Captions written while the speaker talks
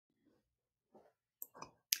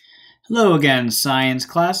Hello again, science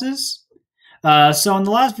classes. So in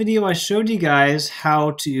the last video, I showed you guys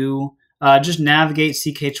how to just navigate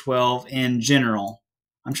CK-12 in general.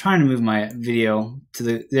 I'm trying to move my video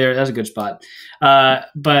to there. That's a good spot.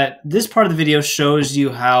 But this part of the video shows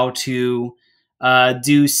you how to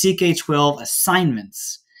do CK-12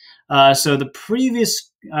 assignments. So the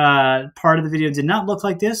previous part of the video did not look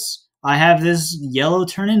like this. I have this yellow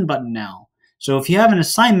turn in button now. So if you have an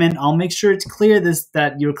assignment, I'll make sure it's clear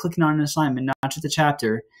that you're clicking on an assignment, not just the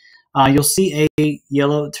chapter. You'll see a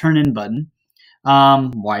yellow turn in button.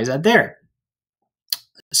 Why is that there?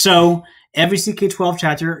 So every CK-12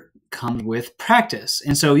 chapter comes with practice.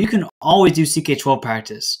 And so you can always do CK-12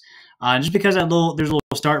 practice. Just because there's a little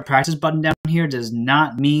start practice button down here does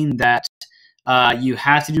not mean that you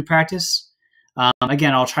have to do practice.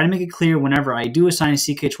 Again, I'll try to make it clear whenever I do assign a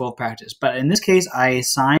CK-12 practice. But in this case, I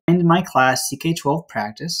assigned my class CK-12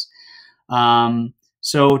 practice.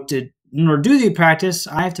 So in order to do the practice,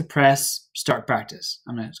 I have to press Start Practice.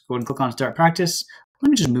 I'm going to go and click on Start Practice. Let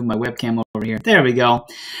me just move my webcam over here. There we go.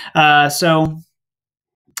 So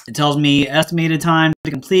it tells me estimated time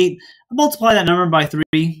to complete. I'll multiply that number by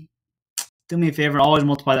 3. Do me a favor, always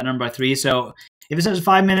multiply that number by 3. So if it says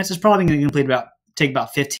 5 minutes, it's probably going to take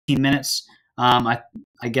about 15 minutes. I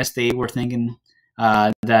guess they were thinking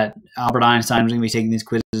that Albert Einstein was going to be taking these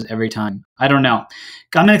quizzes every time. I don't know.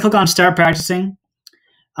 I'm going to click on Start Practicing.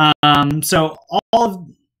 So all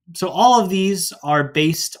of these are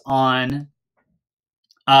based on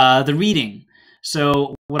the reading.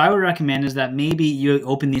 So what I would recommend is that maybe you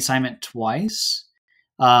open the assignment twice.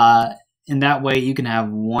 In that way, you can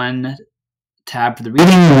have one tab for the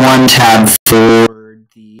reading, one tab for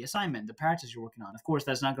the assignment, the practice you're working on. Of course,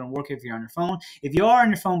 that's not going to work if you're on your phone. If you are on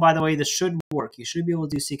your phone, by the way, this should work. You should be able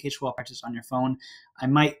to do CK-12 practice on your phone. I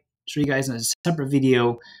might show you guys in a separate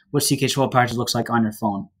video what CK-12 practice looks like on your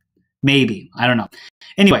phone. Maybe. I don't know.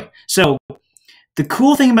 Anyway, so the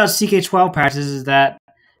cool thing about CK-12 practice is that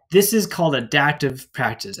this is called adaptive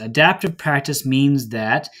practice. Adaptive practice means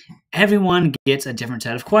that everyone gets a different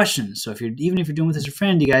set of questions. So even if you're doing this with your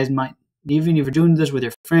friend, even if you're doing this with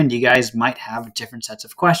your friend, you guys might have different sets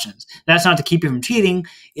of questions. That's not to keep you from cheating.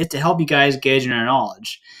 It's to help you guys gauge your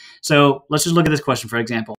knowledge. So let's just look at this question, for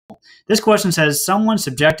example. This question says, someone's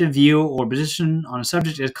subjective view or position on a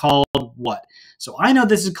subject is called what? So I know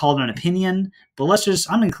this is called an opinion, but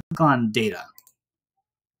I'm going to click on data.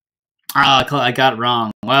 I got it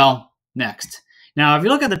wrong. Well, next. Now, if you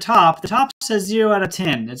look at the top says 0 out of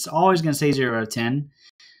 10. It's always going to say 0 out of 10.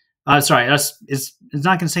 Sorry, it's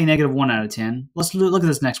not going to say negative 1 out of 10. Let's look at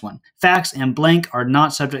this next one. Facts and blank are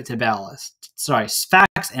not subject to ballast. Sorry,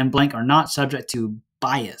 facts and blank are not subject to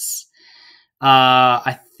bias.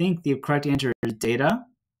 I think the correct answer is data.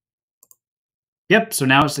 Yep, so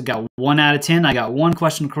now it's got 1 out of 10. I got one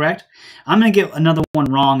question correct. I'm going to get another one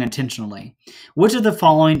wrong intentionally. Which of the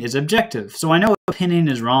following is objective? So I know opinion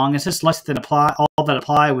is wrong. It says select that apply, all that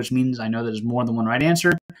apply, which means I know there's more than one right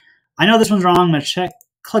answer. I know this one's wrong. I'm going to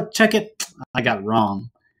check it. I got it wrong.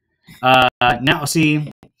 Now,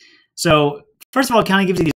 see, so first of all, it kind of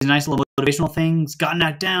gives you these nice little motivational things. Got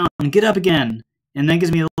knocked down, get up again. And then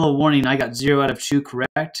gives me a little warning. I got 0 out of 2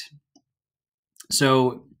 correct.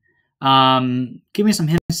 So give me some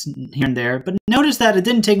hints here and there. But notice that it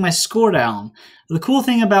didn't take my score down. The cool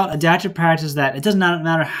thing about adaptive practice is that it does not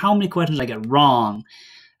matter how many questions I get wrong.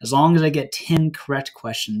 As long as I get 10 correct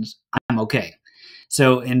questions, I'm okay.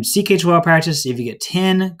 So in CK-12 practice, if you get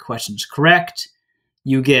 10 questions correct,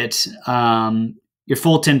 you get your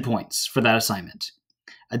full 10 points for that assignment.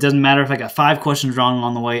 It doesn't matter if I got 5 questions wrong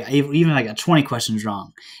along the way, even if I got 20 questions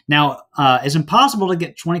wrong. Now, it's impossible to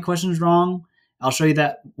get 20 questions wrong. I'll show you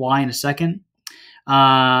that why in a second.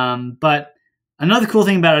 But another cool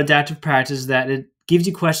thing about adaptive practice is that it gives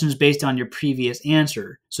you questions based on your previous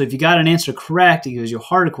answer. So if you got an answer correct, it gives you a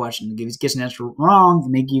harder question. If it gets an answer wrong,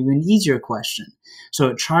 it may give you an easier question. So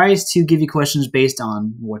it tries to give you questions based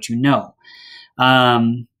on what you know.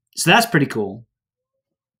 So that's pretty cool.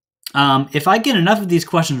 If I get enough of these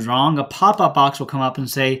questions wrong, a pop-up box will come up and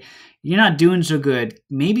say, you're not doing so good.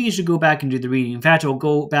 Maybe you should go back and do the reading. In fact, it will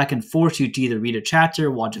go back and force you to either read a chapter,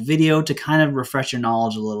 watch a video to kind of refresh your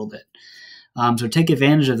knowledge a little bit. So take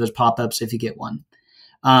advantage of those pop-ups if you get one.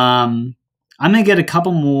 I'm going to get a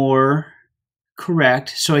couple more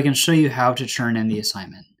correct so I can show you how to turn in the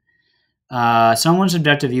assignment. Someone's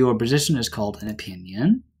subjective view or position is called an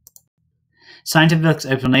opinion. Scientific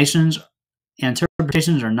explanations and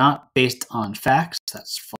interpretations are not based on facts.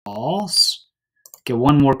 That's false. Get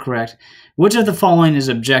one more correct. Which of the following is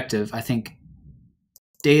objective? I think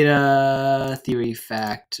data, theory,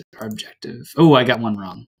 fact are objective. Oh, I got one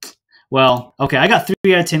wrong. Well, okay, I got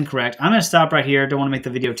 3 out of 10 correct. I'm going to stop right here. Don't want to make the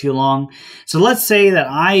video too long. So let's say that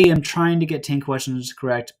I am trying to get 10 questions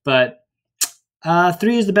correct, but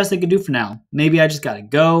 3 is the best I could do for now. Maybe I just got to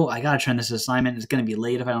go. I got to turn this assignment. It's going to be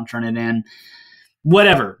late if I don't turn it in.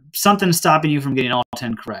 Whatever. Something's stopping you from getting all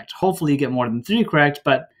 10 correct. Hopefully you get more than 3 correct,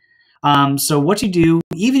 but so what you do,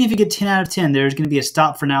 even if you get 10 out of 10, there's going to be a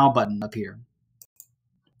stop for now button up here.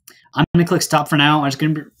 I'm going to click stop for now.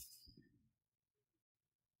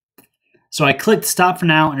 So I clicked stop for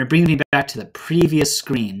now, and it brings me back to the previous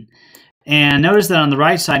screen. And notice that on the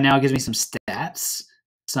right side now it gives me some stats,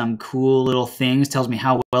 some cool little things, tells me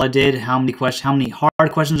how well I did, how many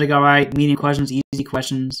hard questions I got right, medium questions, easy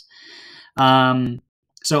questions.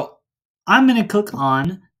 So I'm going to click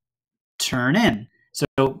on turn in.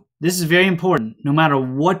 So this is very important. No matter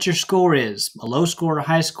what your score is, a low score or a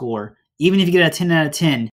high score, even if you get a 10 out of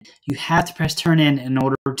 10, you have to press turn in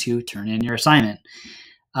order to turn in your assignment.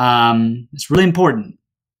 It's really important.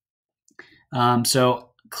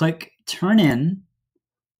 So click turn in.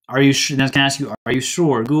 Are you sure? That's going to ask you, are you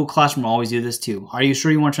sure? Google Classroom will always do this too. Are you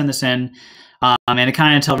sure you want to turn this in? And it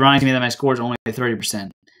kind of reminds me that my score is only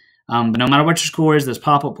 30%. But no matter what your score is, this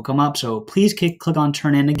pop-up will come up. So please click on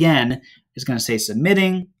turn in again. It's going to say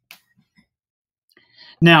submitting.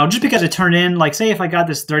 Now, just because I turned in, like say if I got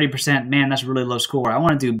this 30%, man, that's a really low score. I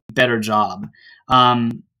want to do a better job.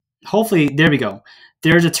 Hopefully, there we go.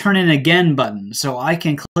 There's a turn in again button. So I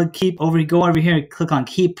can go over here, click on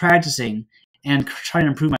keep practicing and try to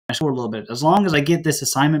improve my score a little bit. As long as I get this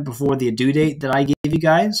assignment before the due date that I gave you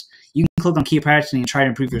guys, you can click on keep practicing and try to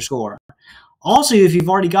improve your score. Also, if you've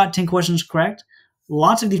already got 10 questions correct,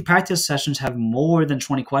 lots of these practice sessions have more than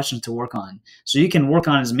 20 questions to work on. So you can work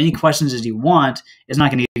on as many questions as you want. It's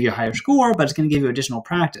not going to give you a higher score, but it's going to give you additional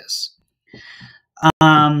practice.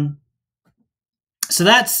 So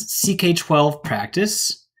that's CK-12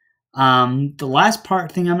 practice. The last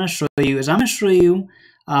thing I'm going to show you is I'm going to show you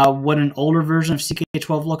what an older version of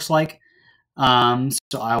CK-12 looks like.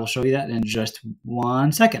 So I will show you that in just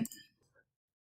 1 second.